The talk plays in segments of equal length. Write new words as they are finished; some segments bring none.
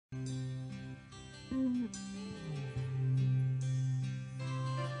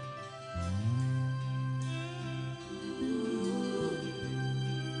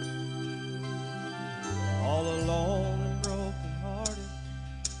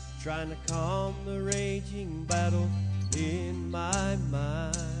trying to calm the raging battle in my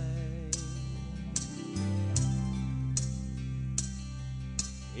mind.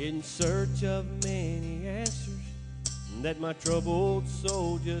 In search of many answers that my troubled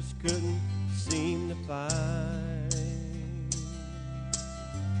soul just couldn't seem to find.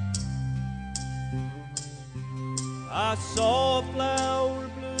 I saw a flower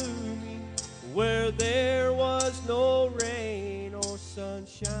blooming where there was no rain or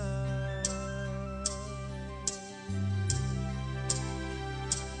sunshine,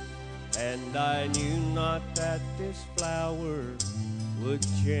 and I knew not that this flower would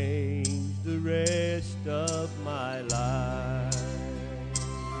change the rest of my life.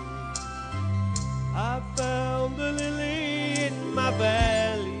 I found the lily in my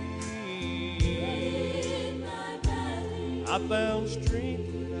valley. I found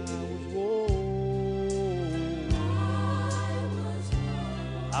strength when I was worn.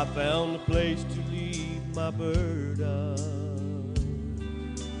 I found a place to leave my burden.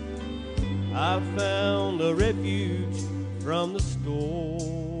 I found a refuge from the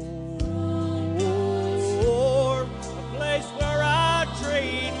storm, a place where I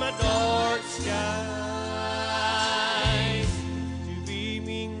trade my dark skies to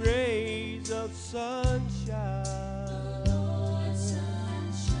beaming rays of sunshine.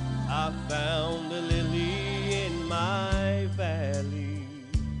 I found a lily in my valley,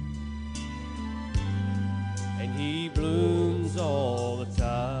 and he blooms all the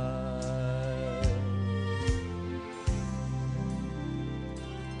time.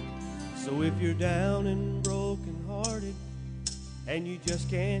 So if you're down and broken-hearted and you just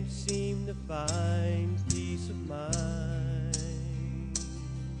can't seem to find peace of mind,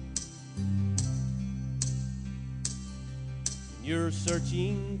 you're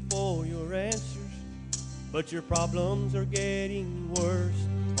searching for your answers, but your problems are getting worse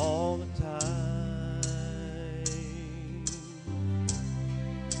all the time.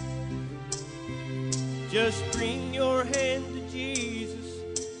 Just bring your hand to Jesus.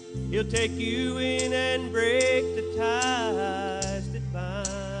 He'll take you in and break the ties that bind.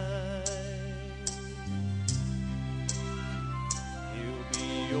 He'll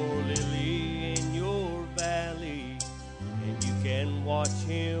be your lily in your valley, and you can watch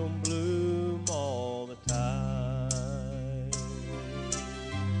him bloom all the time.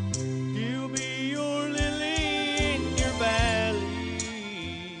 He'll be your lily in your valley.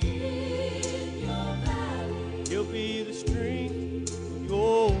 He'll be the strength of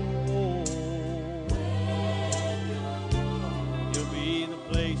your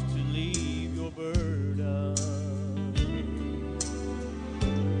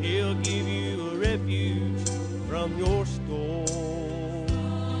give you a refuge from your storm,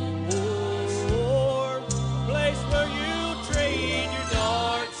 a place where you trade your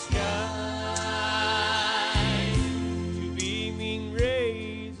dark skies to beaming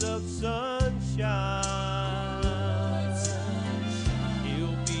rays of sunshine.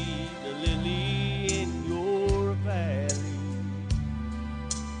 He'll be the lily in your valley,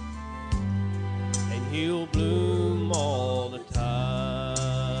 and he'll bloom